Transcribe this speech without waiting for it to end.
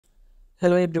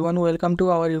Hello everyone, welcome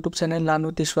to our YouTube channel Learn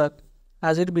with Ishwak.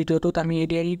 আজিৰ ভিডিঅ'টোত আমি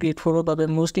ADRE grade 4ৰ বাবে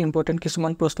মোষ্ট ইম্পৰ্টেণ্ট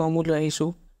কিছুমান প্ৰশ্নসমূহ লৈ আহিছোঁ।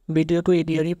 ভিডিঅ'টো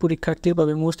ADRE পৰীক্ষাৰ্থীৰ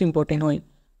বাবে মোষ্ট ইম্পৰ্টেণ্ট হয়।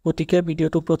 গতিকে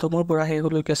ভিডিঅ'টো প্ৰথমৰ পৰা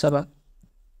শেষলৈকে চাবা।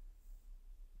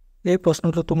 এই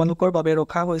প্ৰশ্নটো তোমালোকৰ বাবে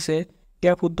ৰখা হৈছে।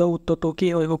 ইয়াৰ শুদ্ধ উত্তৰটো কি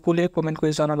হয় সকলোৱে কমেণ্ট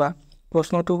কৰি জনাবা।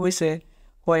 প্ৰশ্নটো হৈছে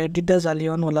Where did the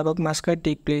Jallianwala Bagh massacre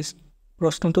take place?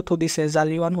 প্ৰশ্নটো সুধিছে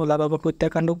জালিয়ানৱালাবাগৰ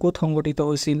হত্যাকাণ্ড ক'ত সংঘটিত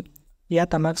হৈছিল।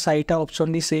 ইয়াত আমাক 4টা অপচন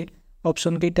দিছে।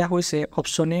 অপচন কেইটা হৈছে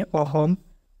অপচন এ Assam,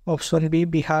 option B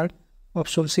Bihar,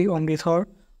 option C Amritsar,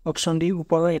 option D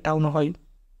ওপৰৰ এটাও নহয়।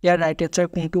 ইয়াৰ ৰাইট এনসাৰ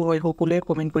কোনটো হয় সকলোৱে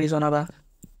কমেণ্ট কৰি জনাবা।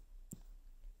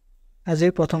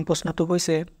 আজিৰ প্ৰথম প্ৰশ্নটো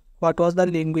হৈছে What was the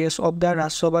language of the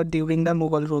ৰাজসভা during the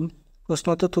Mughal rule?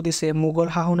 প্ৰশ্নটো সুধিছে মোগল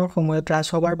শাসনৰ সময়ত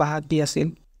ৰাজসভাৰ ভাষা কি আছিল।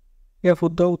 ইয়াৰ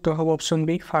শুদ্ধ উত্তৰ হ'ব অপচন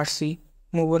বি ফাৰ্চী।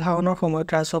 মোগল শাসনৰ সময়ত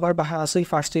ৰাজসভাৰ ভাষা আছিল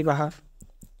ফাৰ্চী ভাষা।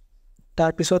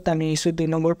 তাৰপিছত আমি আহিছোঁ 2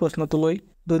 নম্বৰ প্ৰশ্নটোলৈ।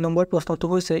 2 নম্বৰ প্ৰশ্নটো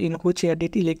হৈছে In which year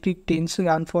did electric trains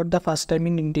run for the first time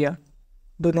in India?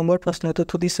 2 number প্ৰশ্নটো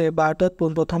সুধিছে ভাৰতত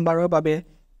প্ৰথমবাৰৰ বাবে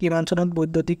কিমান চনত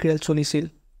বৈদ্যুতিক ৰেল চলিছিল।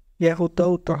 ইয়াৰ শুদ্ধ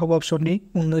উত্তৰ হ'ব অপচন ডি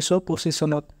 1925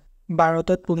 চনত।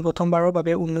 ভাৰতত প্ৰথমবাৰৰ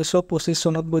বাবে 1925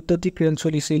 চনত বৈদ্যুতিক ৰেল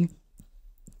চলিছিল।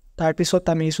 তাৰপিছত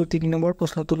আমি আহিছোঁ 3 নম্বৰ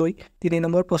প্ৰশ্নটোলৈ। 3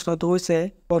 নম্বৰ প্ৰশ্নটো হৈছে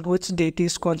On which date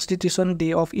is Constitution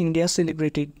Day of India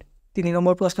celebrated? 3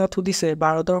 number প্ৰশ্নত সুধিছে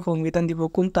ভাৰতৰ সংবিধান দিৱস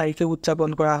কোন তাৰিখে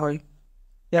উদযাপন কৰা হয়।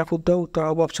 ইয়াৰ শুদ্ধ উত্তৰ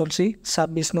হ'ব অপচন চি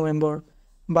 26 নৱেম্বৰ।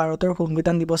 ভাৰতৰ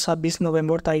সংবিধান দিৱস 26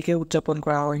 নৱেম্বৰ তাৰিখে উদযাপন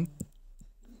কৰা হয়।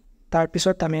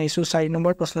 তাৰপিছত আমি আহিছোঁ 4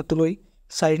 নম্বৰ প্ৰশ্নটোলৈ।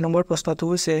 4 নম্বৰ প্ৰশ্নটো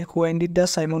হৈছে When did the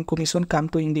Simon Commission come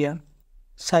to India?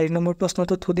 4 number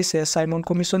প্ৰশ্নটোত সুধিছে চাইমন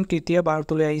কমিশ্যন কেতিয়া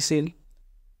ভাৰতলৈ আহিছিল।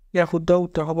 ইয়াৰ শুদ্ধ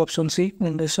উত্তৰ হ'ব অপচন চি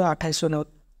 1928 চনত।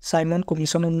 চাইমন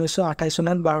কমিশ্যন 1928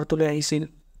 চনত ভাৰতলৈ আহিছিল।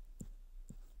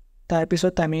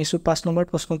 তাৰপিছত আমি আহিছোঁ 5 নম্বৰ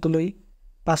প্ৰশ্নটোলৈ।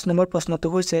 5 নম্বৰ প্ৰশ্নটো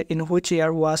হৈছে In which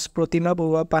year was Pratima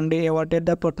Barua Pandey awarded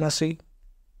the Padmashri?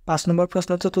 5 number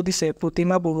প্ৰশ্নটো সুধিছে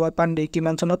প্ৰতিমা বৰুৱা পাণ্ডে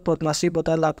কিমান চনত পদ্মশ্ৰী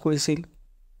বঁটা লাভ কৰিছিল।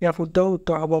 ইয়াৰ শুদ্ধ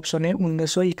উত্তৰ হ'ব অপচন এ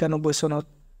 1991 চনত।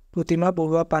 প্ৰতিমা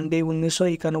বৰুৱা পাণ্ডে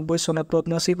 1991 চনত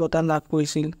পদ্মশ্ৰী বঁটা লাভ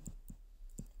কৰিছিল।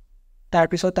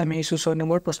 তাৰপিছত আমি আহিছোঁ 6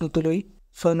 নম্বৰ প্ৰশ্নটোলৈ।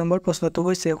 6 নম্বৰ প্ৰশ্নটো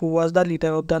হৈছে Who was the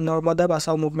leader of the Narmada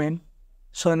Bachao movement?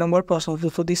 6 number প্ৰশ্নটো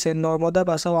সুধিছে নৰ্মদা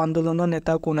বাচাও আন্দোলনৰ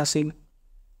নেতা কোন আছিল।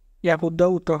 ইয়াৰ শুদ্ধ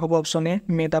উত্তৰ হ'ব অপচন এ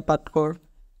মেধা পাটকৰ।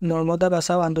 নৰ্মদা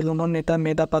বাচাও আন্দোলনৰ নেতা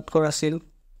মেধা পাটকৰ আছিল।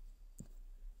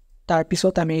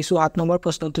 তাৰপিছত আমি আহিছোঁ 7 নম্বৰ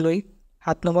প্ৰশ্নটোলৈ।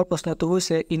 7 নম্বৰ প্ৰশ্নটো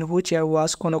হৈছে In which year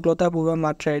was Kanaklata Barua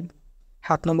martyred?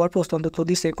 7 number প্ৰশ্নটো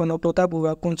সুধিছে কনকলতা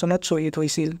বৰুৱা কোন চনত শ্বহীদ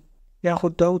হৈছিল। ইয়াৰ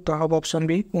শুদ্ধ উত্তৰ হ'ব অপচন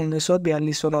বি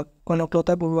 1942 চনত।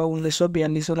 কনকলতা বৰুৱা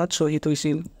 1942 চনত শ্বহীদ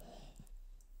হৈছিল।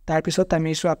 তাৰপিছত আমি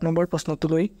আহিছোঁ 8 নম্বৰ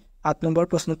প্ৰশ্নটোলৈ। 8 নম্বৰ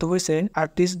প্ৰশ্নটো হৈছে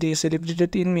Artist Day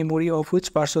celebrated in memory of which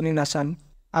person in Assam?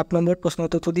 8 number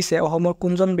প্ৰশ্নটো সুধিছে অসমৰ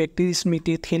কোনজন ব্যক্তিৰ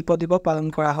স্মৃতিত শিল্প দিৱস পালন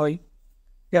কৰা হয়।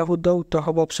 ইয়াৰ শুদ্ধ উত্তৰ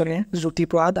হ'ব অপচন এ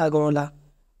জ্যোতিপ্ৰসাদ আগৰৱালা।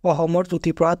 অসমৰ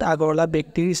জ্যোতিপ্ৰসাদ আগৰৱালা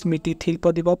ব্যক্তিৰ স্মৃতিত শিল্প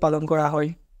দিৱস পালন কৰা হয়।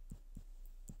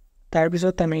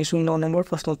 তাৰপিছত আমি আহিছোঁ 9 নম্বৰ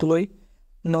প্ৰশ্নটোলৈ।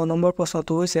 9 নম্বৰ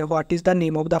প্ৰশ্নটো হৈছে What is the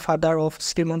name of the father of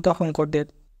Srimanta Sankardev?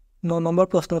 9 number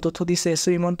প্ৰশ্নটো সুধিছে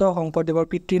শ্ৰীমন্ত শংকৰদেৱৰ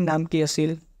পিতৃৰ নাম কি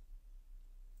আছিল।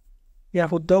 ইয়াৰ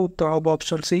শুদ্ধ উত্তৰ হ'ব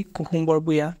অপচন চি কুসুম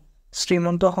বৰভূঞা।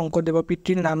 শ্ৰীমন্ত শংকৰদেৱৰ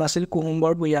পিতৃৰ নাম আছিল কুসুম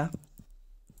বৰভূঞা।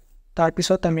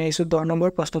 তাৰপিছত আমি আহিছোঁ 10 নম্বৰ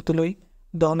প্ৰশ্নটোলৈ।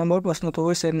 10 নম্বৰ প্ৰশ্নটো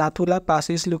হৈছে নাথুলা পাছ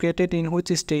is located in which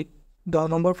state? 10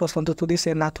 number প্ৰশ্নটো সুধিছে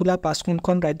নাথুলা পাছ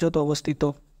কোনখন ৰাজ্যত অৱস্থিত।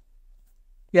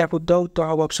 ইয়াৰ শুদ্ধ উত্তৰ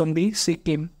হ'ব অপচন বি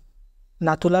ছিকিম।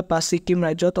 নাথুলা পাছ ছিকিম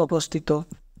ৰাজ্যত অৱস্থিত।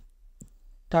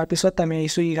 তাৰপিছত আমি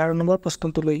আহিছোঁ 11 নম্বৰ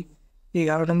প্ৰশ্নটোলৈ।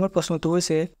 11 নম্বৰ প্ৰশ্নটো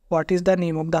হৈছে What is the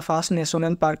name of the first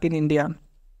national park in India?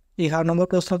 11 number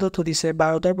প্ৰশ্নটো সুধিছে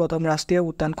ভাৰতৰ প্ৰথম ৰাষ্ট্ৰীয়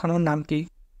উদ্যানখনৰ নাম কি।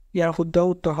 ইয়াৰ শুদ্ধ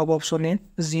উত্তৰ হ'ব অপচন এ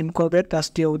জিম কৰবেট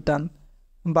ৰাষ্ট্ৰীয় উদ্যান।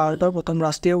 ভাৰতৰ প্ৰথম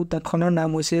ৰাষ্ট্ৰীয় উদ্যানখনৰ নাম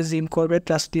হৈছে জিম কৰবেট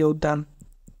ৰাষ্ট্ৰীয় উদ্যান।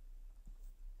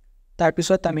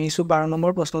 তাৰপিছত আমি আহিছোঁ 12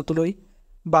 নম্বৰ প্ৰশ্নটোলৈ।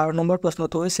 12 নম্বৰ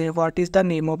প্ৰশ্নটো হৈছে What is the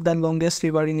name of the longest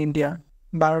river in India?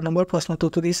 12 number প্ৰশ্নটো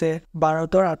সুধিছে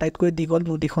ভাৰতৰ আটাইতকৈ দীঘল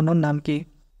নদীখনৰ নাম কি।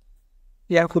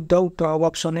 ইয়াৰ শুদ্ধ উত্তৰ হ'ব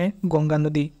অপচন এ গংগা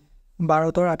নদী।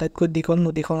 ভাৰতৰ আটাইতকৈ দীঘল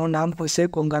নদীখনৰ নাম হৈছে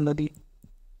গংগা নদী।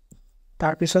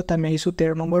 তাৰপিছত আমি আহিছোঁ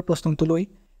 13 নম্বৰ প্ৰশ্নটোলৈ।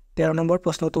 13 নম্বৰ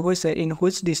প্ৰশ্নটো হৈছে In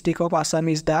which district of Assam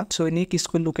is the সৈনিক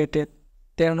স্কুল লোকেটেড?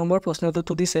 13 নম্বৰ প্ৰশ্নটো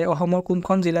সুধিছে অসমৰ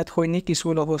কোনখন জিলাত সৈনিক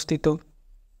স্কুল অৱস্থিত।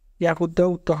 ইয়াৰ শুদ্ধ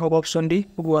উত্তৰ হ'ব অপচন ডি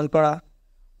গোৱালপাৰা।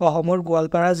 অসমৰ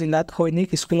গোৱালপাৰা জিলাত সৈনিক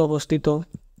স্কুল অৱস্থিত।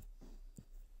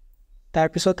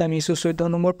 তাৰপিছত আমি আহিছোঁ 14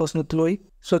 নম্বৰ প্ৰশ্নটোলৈ।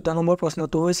 14 নম্বৰ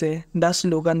প্ৰশ্নটো হৈছে the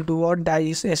slogan do or dye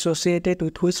is associated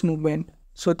with which movement?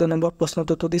 14 number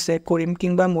প্ৰশ্নটো সুধিছে কৰিম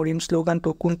কিংবা মৰিম শ্লোগানটো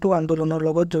কোনটো আন্দোলনৰ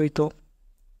লগত জড়িত।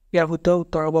 ইয়াৰ শুদ্ধ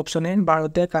উত্তৰ হ'ব অপচন এ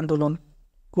ভাৰত ত্যাগ আন্দোলন।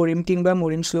 কৰিম কিং বা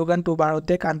মৰিম শ্লোগানটো ভাৰত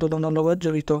ত্যাগ আন্দোলনৰ লগত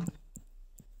জড়িত।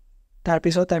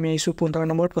 তাৰপিছত আমি আহিছোঁ 15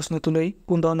 নম্বৰ প্ৰশ্নটোলৈ।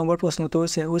 15 নম্বৰ প্ৰশ্নটো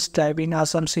হৈছে which tribe in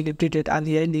Assam celebrated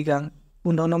Ali I Ligang.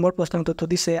 15 number প্ৰশ্নটো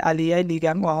সুধিছে আলি আই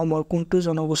লৃগাং অসমৰ কোনটো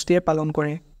জনগোষ্ঠীয়ে পালন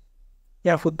কৰে।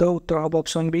 ইয়াৰ শুদ্ধ উত্তৰ হ'ব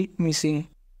অপশ্যন বি মিচিং।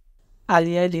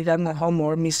 আলি আই লৃগাং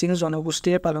অসমৰ মিচিং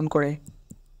জনগোষ্ঠীয়ে পালন কৰে।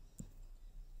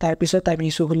 তাৰপিছত আমি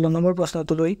আহিছোঁ 16 নম্বৰ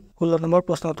প্ৰশ্নটোলৈ। 16 নম্বৰ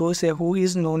প্ৰশ্নটো হৈছে who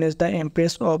is known as the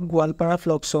Empress of Goalpara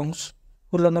flock songs.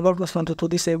 16 number প্ৰশ্নটো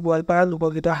সুধিছে গোৱালপাৰা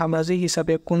লোকগীতৰ সাম্ৰাজ্ঞী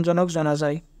হিচাপে কোনজনক জনা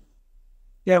যায়।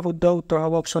 ইয়াৰ শুদ্ধ উত্তৰ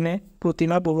হ'ব অপশ্যন এ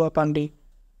প্ৰতিমা বৰুৱা পাণ্ডে।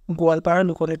 গোৱালপাৰাৰ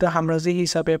লোকগীতৰ সাম্ৰাজ্ঞী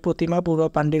হিচাপে প্ৰতিমা বৰুৱা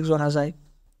পাণ্ডেক জনা যায়।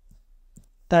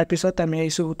 তাৰপিছত আমি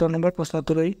আহিছোঁ 17 নম্বৰ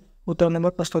প্ৰশ্নটোলৈ। 17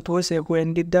 নম্বৰ প্ৰশ্নটো হৈছে when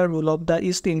did the rule of the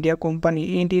east India company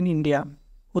and in India.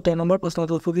 17 number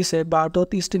প্ৰশ্নটো সুধিছে ভাৰতত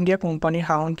ইষ্ট ইণ্ডিয়া কোম্পানীৰ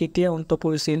শাসন কেতিয়া অন্ত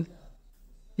পৰিছিল।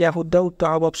 ইয়াৰ শুদ্ধ উত্তৰ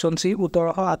হ'ব অপশ্যন চি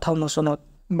 1858 চনত।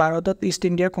 ভাৰতত ইষ্ট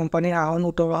ইণ্ডিয়া কোম্পানীৰ শাসন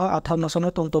 1858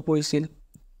 চনত অন্ত পৰিছিল।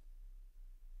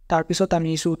 তাৰপিছত আমি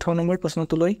আহিছোঁ 18 নম্বৰ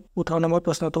প্ৰশ্নটোলৈ। 18 নম্বৰ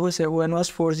প্ৰশ্নটো হৈছে when was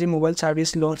 4G mobile service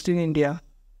launched in India.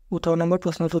 18 number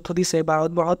প্ৰশ্নটো সুধিছে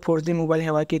ভাৰতবৰ্ষত 4G মোবাইল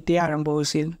সেৱা কেতিয়া আৰম্ভ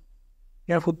হৈছিল।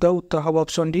 ইয়াৰ শুদ্ধ উত্তৰ হ'ব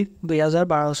অপশ্যন ডি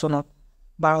 2012 চনত।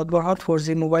 ভাৰতবৰ্ষত 4G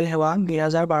মোবাইল সেৱা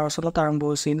 2012 চনত আৰম্ভ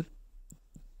হৈছিল।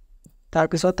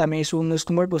 তাৰপিছত আমি আহিছোঁ 19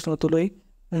 নম্বৰ প্ৰশ্নটোলৈ।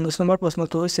 19 নম্বৰ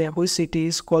প্ৰশ্নটো হৈছে which city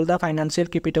is cold the financial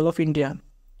capital of India.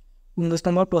 19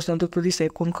 number প্ৰশ্নটো সুধিছে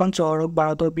কোনখন চহৰক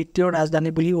ভাৰতৰ বিত্তীয় ৰাজধানী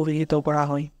বুলি অভিহিত কৰা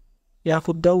হয়। ইয়াৰ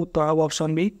শুদ্ধ উত্তৰ হ'ব অপশ্যন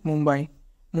বি মুম্বাই।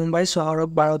 মুম্বাই চহৰক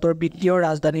ভাৰতৰ বিত্তীয়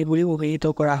ৰাজধানী বুলি অভিহিত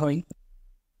কৰা হয়।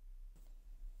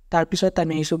 তাৰপিছত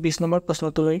আমি আহিছোঁ 20 নম্বৰ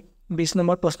প্ৰশ্নটোলৈ। 20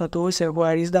 নম্বৰ প্ৰশ্নটো হৈছে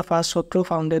হোৱাৰ is the first Satra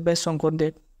founded by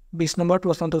Sankardev. 20 number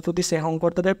প্ৰশ্নটো সুধিছে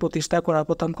শংকৰদেৱে প্ৰতিষ্ঠা কৰা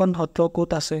প্ৰথমখন সত্ৰ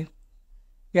ক'ত আছে।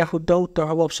 ইয়াৰ শুদ্ধ উত্তৰ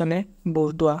হ'ব অপশ্যন এ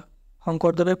বৰদোৱা।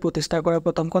 শংকৰদেৱে প্ৰতিষ্ঠা কৰা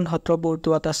প্ৰথমখন সত্ৰ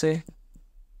বৰদোৱাত আছে।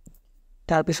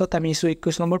 তাৰপিছত আমি আহিছোঁ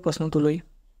 21 নম্বৰ প্ৰশ্নটোলৈ।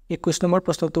 21 নম্বৰ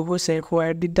প্ৰশ্নটো হৈছে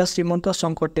হোৱাৰ did the Srimanta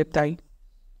Sankardev dye.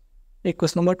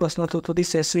 21 number প্ৰশ্নটো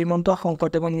সুধিছে শ্ৰীমন্ত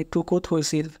শংকৰদেৱৰ মৃত্যু ক'ত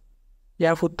হৈছিল।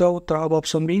 ইয়াৰ শুদ্ধ উত্তৰ হ'ব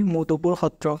অপশ্যন বি মধুপুৰ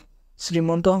সত্ৰ।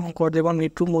 শ্ৰীমন্ত শংকৰদেৱৰ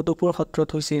মৃত্যু মধুপুৰ সত্ৰত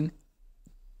হৈছিল।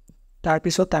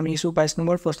 তাৰপিছত আমি আহিছোঁ 22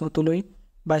 নম্বৰ প্ৰশ্নটোলৈ।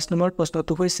 22 নম্বৰ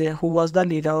প্ৰশ্নটো হৈছে who was the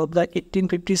leader of the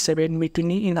 1857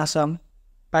 mutiny in Assam.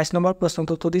 22 number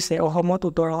প্ৰশ্নটো সুধিছে অসমত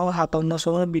 1857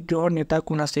 চনৰ বিদ্ৰোহৰ নেতা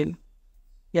কোন আছিল।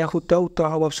 ইয়াৰ শুদ্ধ উত্তৰ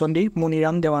হ'ব অপশ্যন ডি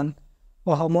মণিৰাম দেৱান।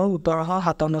 অসমৰ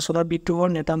 1857 চনৰ বিদ্ৰোহৰ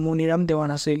নেতা মণিৰাম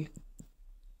দেৱান আছিল।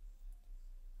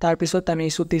 তাৰপিছত আমি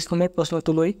আহিছোঁ 30 নম্বৰ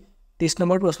প্ৰশ্নটোলৈ। 30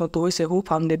 নম্বৰ প্ৰশ্নটো হৈছে হু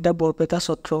founded the Barpeta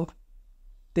Satra.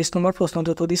 30 number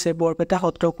প্ৰশ্নটো সুধিছে বৰপেটা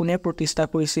সত্ৰ কোনে প্ৰতিষ্ঠা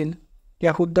কৰিছিল।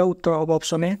 ইয়াৰ শুদ্ধ উত্তৰ হ'ব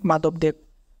অপশ্যন এ মাধৱদেৱ।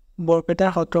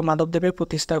 বৰপেটাৰ সত্ৰ মাধৱদেৱে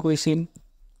প্ৰতিষ্ঠা কৰিছিল।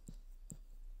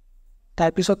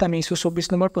 তাৰপিছত আমি আহিছোঁ 24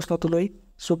 নম্বৰ প্ৰশ্নটোলৈ।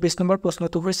 24 নম্বৰ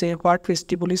প্ৰশ্নটো হৈছে what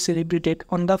festival is celebrated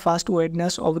on the first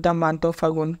ৱেডনেছ of the month of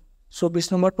ফাগুন। 24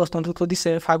 নম্বৰ প্ৰশ্নটো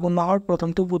সুধিছে ফাগুন মাহৰ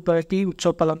প্ৰথমটো বুধবাৰে কি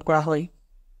উৎসৱ পালন কৰা হয়।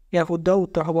 ইয়াৰ শুদ্ধ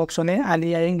উত্তৰ হ'ব অপশ্যন এ আলি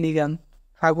আই লৃগাং।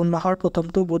 ফাগুন মাহৰ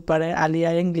প্ৰথমটো বুধবাৰে আলি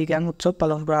আই লৃগাং উৎসৱ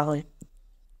পালন কৰা হয়।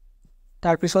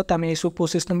 তাৰপিছত আমি আহিছোঁ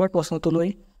 25 নম্বৰ প্ৰশ্নটোলৈ।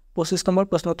 25 নম্বৰ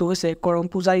প্ৰশ্নটো হৈছে কৰম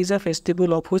পূজা is a festival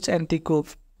of which antique group.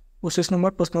 25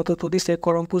 number প্ৰশ্নটো সুধিছে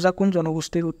কৰম পূজা কোন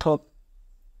জনগোষ্ঠীৰ উৎসৱ।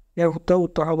 ইয়াৰ শুদ্ধ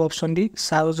উত্তৰ হ'ব অপশ্যন ডি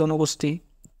চাহ জনগোষ্ঠী।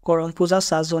 কৰম পূজা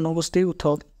চাহ জনগোষ্ঠীৰ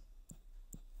উৎসৱ।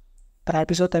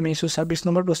 তাৰপিছত আমি আহিছোঁ 26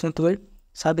 নম্বৰ প্ৰশ্নটোলৈ।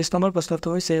 26 নম্বৰ প্ৰশ্নটো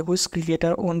হৈছে which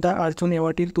cricketer on the Arjun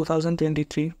award in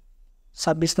 2023।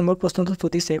 26 number প্ৰশ্নটো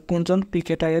সুধিছে কোনজন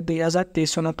ক্ৰিকেটাৰে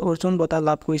 2023 চনত অৰ্জুন বঁটা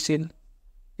লাভ কৰিছিল।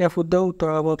 ইয়াৰ শুদ্ধ উত্তৰ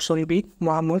হ'ব অপশ্যন বি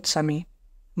মহম্মদ ছামী।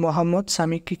 মহম্মদ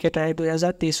ছামী ক্ৰিকেটাৰে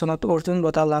 2023 চনত অৰ্জুন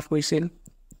বঁটা লাভ কৰিছিল।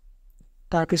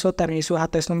 তাৰপিছত আমি আহিছোঁ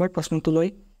 27 নম্বৰ প্ৰশ্নটোলৈ।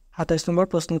 27 নম্বৰ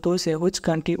প্ৰশ্নটো হৈছে which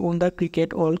country won the cricket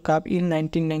world cup in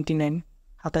 1999।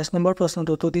 27 number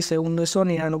প্ৰশ্নটো সুধিছে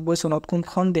 1999 চনত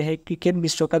কোনখন দেশে ক্ৰিকেট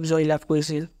বিশ্বকাপ জয় লাভ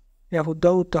কৰিছিল। ইয়াৰ শুদ্ধ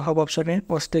উত্তৰ হ'ব অপশ্যন এ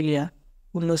অষ্ট্ৰেলিয়া।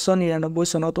 1999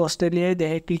 চনত অষ্ট্ৰেলিয়াই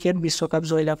দেশে ক্ৰিকেট বিশ্বকাপ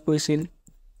জয় লাভ কৰিছিল।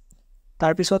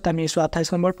 তাৰপিছত আমি আহিছোঁ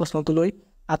 28 নম্বৰ প্ৰশ্নটোলৈ।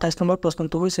 28 নম্বৰ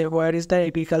প্ৰশ্নটো হৈছে হোৱাৰ is the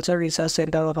agriculture research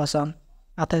centre of Assam.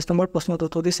 28 number প্ৰশ্নটো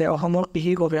সুধিছে অসমৰ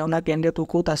কৃষি গৱেষণা কেন্দ্ৰটো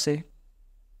ক'ত আছে।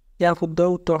 ইয়াৰ শুদ্ধ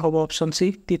উত্তৰ হ'ব অপশ্যন চি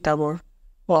তিতাবৰ।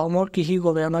 অসমৰ কৃষি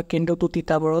গৱেষণা কেন্দ্ৰটো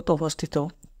তিতাবৰত অৱস্থিত।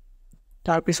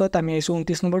 তাৰপিছত আমি আহিছোঁ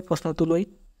 29 নম্বৰ প্ৰশ্নটোলৈ।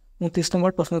 29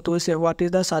 নম্বৰ প্ৰশ্নটো হৈছে what is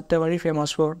the Sarthebari famous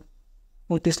for.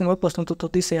 29 number প্ৰশ্নটো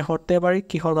সুধিছে সৰ্থেবাৰী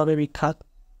কিহৰ বাবে বিখ্যাত।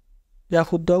 ইয়াৰ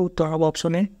শুদ্ধ উত্তৰ হ'ব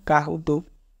অপশ্যন এ কাঁহ উদ্যোগ।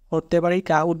 সৰ্থেবাৰী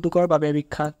কাঁহ উদ্যোগৰ বাবে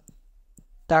বিখ্যাত।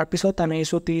 তাৰপিছত আমি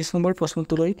আহিছোঁ 30 নম্বৰ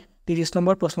প্ৰশ্নটোলৈ। 30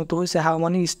 নম্বৰ প্ৰশ্নটো হৈছে হাউ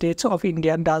many states of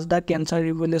India does the cancer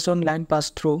revolution line pass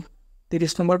through.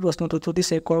 30 number প্ৰশ্নটো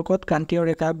সুধিছে কৰ্কট ক্ৰান্তীয়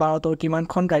ৰেখা ভাৰতৰ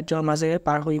কিমানখন ৰাজ্যৰ মাজেৰে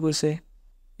পাৰ হৈ গৈছে।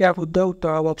 ইয়াৰ শুদ্ধ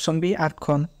উত্তৰ হ'ব অপশ্যন বি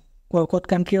 8খন। কৰ্কট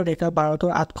ক্ৰান্তীয় ৰেখা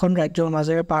ভাৰতৰ 8খন ৰাজ্যৰ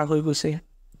মাজেৰে পাৰ হৈ গৈছে।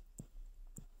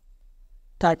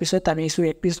 তাৰপিছত আমি আহিছোঁ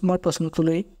 31 নম্বৰ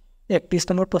প্ৰশ্নটোলৈ। 31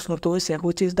 নম্বৰ প্ৰশ্নটো হৈছে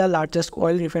which is the largest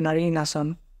oil refinery in Assam.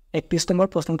 31 number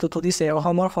প্ৰশ্নটো সুধিছে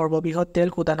অসমৰ সৰ্ববৃহৎ তেল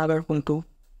শোধনাগাৰ কোনটো।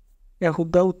 ইয়াৰ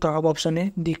শুদ্ধ উত্তৰ হ'ব অপশ্যনে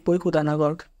ডিগবৈ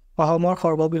শোধনাগাৰ। অসমৰ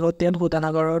সৰ্ববৃহৎ তেল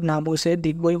শোধনাগাৰৰ নাম হৈছে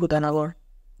ডিগবৈ শোধনাগাৰ।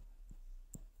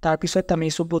 তাৰপিছত আমি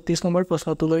আহিছোঁ 32 নম্বৰ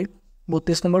প্ৰশ্নটোলৈ।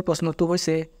 32 নম্বৰ প্ৰশ্নটো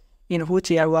হৈছে in which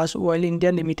year was oil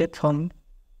India limited formed.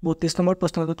 32 number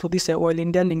প্ৰশ্নটো সুধিছে অইল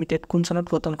ইণ্ডিয়া লিমিটেড কোন চনত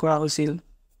গঠন কৰা হৈছিল।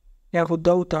 ইয়াৰ শুদ্ধ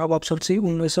উত্তৰ হ'ব অপশ্যন চি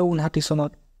 1959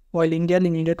 চনত। অইল ইণ্ডিয়া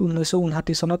লিমিটেড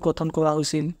 1959 চনত গঠন কৰা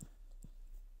হৈছিল।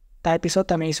 তাৰপিছত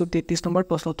আমি আহিছোঁ 33 নম্বৰ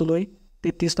প্ৰশ্নটোলৈ।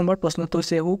 33 নম্বৰ প্ৰশ্নটো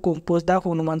হৈছে হু compose the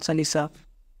Hanuman Chalisa.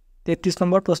 33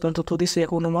 number প্ৰশ্নটো সুধিছে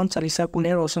হনুমান চালিচা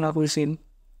কোনে ৰচনা কৰিছিল।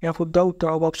 ইয়াৰ শুদ্ধ উত্তৰ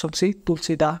হ'ব অপশ্যন চি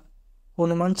তুলসীদাস।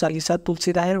 হনুমান চালিচা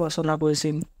তুলসীদাসে ৰচনা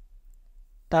কৰিছিল।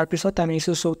 তাৰপিছত আমি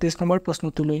আহিছোঁ 34 নম্বৰ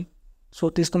প্ৰশ্নটোলৈ।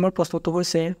 34 নম্বৰ প্ৰশ্নটো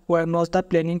হৈছে when was the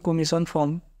planning commission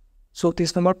form.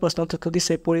 34 number প্ৰশ্নটো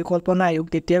সুধিছে পৰিকল্পনা আয়োগ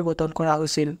কেতিয়া গঠন কৰা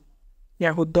হৈছিল।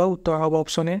 ইয়াৰ শুদ্ধ উত্তৰ হ'ব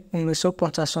অপশ্যনে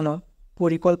 1950 চনত।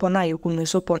 পৰিকল্পনা আয়োগ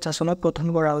 1950 চনত গঠন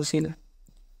কৰা হৈছিল।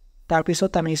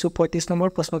 তাৰপিছত আমি আহিছোঁ 35 নম্বৰ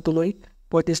প্ৰশ্নটোলৈ।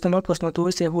 35 নম্বৰ প্ৰশ্নটো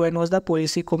হৈছে when was the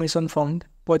policy commission formed.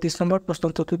 35 number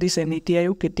প্ৰশ্নটো সুধিছে নীতি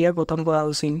আয়োগ কেতিয়া গঠন কৰা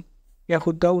হৈছিল। ইয়াৰ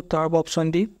শুদ্ধ উত্তৰ হ'ব অপশ্যন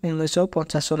ডি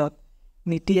 1950 চনত।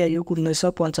 নীতি আয়োগ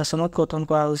 1950 চনত গঠন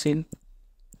কৰা হৈছিল।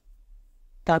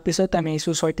 তাৰপিছত আমি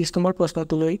আহিছোঁ 36 নম্বৰ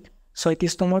প্ৰশ্নটোলৈ।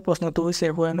 36 নম্বৰ প্ৰশ্নটো হৈছে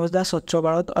ৱেন ৱাজ দ্য স্বচ্ছ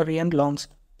ভাৰত অভিযান লঞ্চ।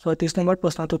 36 নম্বৰ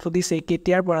প্ৰশ্নটো সুধিছে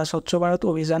কেতিয়াৰ পৰা স্বচ্ছ ভাৰত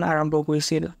অভিযান আৰম্ভ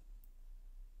কৰিছিল।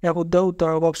 ইয়াৰ শুদ্ধ উত্তৰ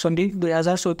হ'ব অপশ্যন ডি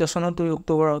 2014 চনৰ 2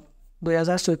 অক্টোবৰত।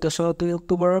 2014 চনৰ 2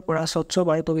 অক্টোবৰৰ পৰা স্বচ্ছ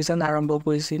ভাৰত অভিযান আৰম্ভ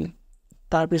কৰিছিল।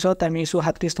 তাৰপিছত আমি আহিছোঁ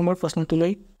 37 নম্বৰ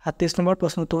প্ৰশ্নটোলৈ। 37 নম্বৰ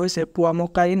প্ৰশ্নটো হৈছে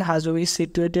Poa Mecca in Hajo is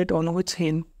situated on which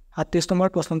hill. 37 number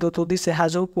প্ৰশ্নটো সুধিছে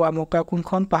হাজোৰ পুৱামক্কা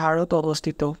কোনখন পাহাৰত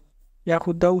অৱস্থিত। ইয়াৰ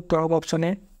শুদ্ধ উত্তৰ হ'ব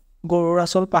অপশ্যনে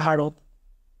গৰুড়াচল পাহাৰত।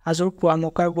 হাজোৰ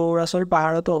পুৱামক্কা গৰুড়াচল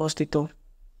পাহাৰত অৱস্থিত।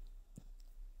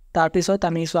 তাৰপিছত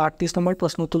আমি আহিছোঁ 38 নম্বৰ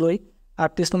প্ৰশ্নটোলৈ।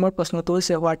 38 নম্বৰ প্ৰশ্নটো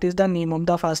হৈছে what is the name of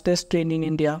the fastest train in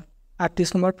India. 38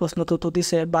 number প্ৰশ্নটো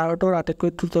সুধিছে ভাৰতৰ আটাইতকৈ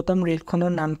দ্ৰুততম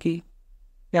ৰেলখনৰ নাম কি।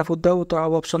 ইয়াৰ শুদ্ধ উত্তৰ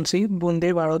হ'ব option C Vande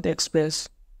Bharat express.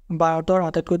 ভাৰতৰ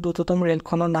আটাইতকৈ দ্ৰুততম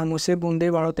ৰেলখনৰ নাম হৈছে বন্দে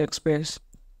ভাৰত এক্সপ্ৰেছ।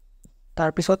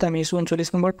 তাৰপিছত আমি আহিছোঁ 39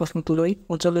 নম্বৰ প্ৰশ্নটোলৈ।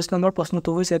 39 নম্বৰ প্ৰশ্নটো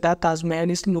হৈছে the Taj Mahal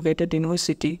is located in which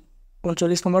city.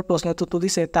 39 number প্ৰশ্নটো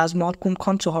সুধিছে তাজমহল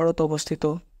কোনখন চহৰত অৱস্থিত।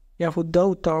 ইয়াৰ শুদ্ধ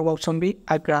উত্তৰ হ'ব অপশ্যন বি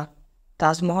আগ্ৰা।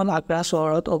 তাজমহল আগ্ৰা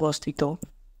চহৰত অৱস্থিত।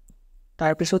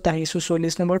 তাৰপিছত আহিছোঁ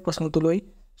 40 নম্বৰ প্ৰশ্নটোলৈ।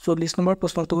 40 নম্বৰ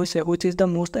প্ৰশ্নটো হৈছে which is the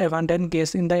most এভাণ্ডেণ্ট gas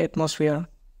in the এটমছফিয়াৰ।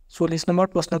 40 number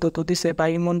প্ৰশ্নটো সুধিছে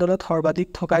বায়ুমণ্ডলত সৰ্বাধিক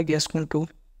থকা গেছ কোনটো।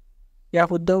 ইয়াৰ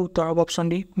শুদ্ধ উত্তৰ হ'ব অপশ্যন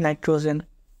ডি নাইট্ৰজেন।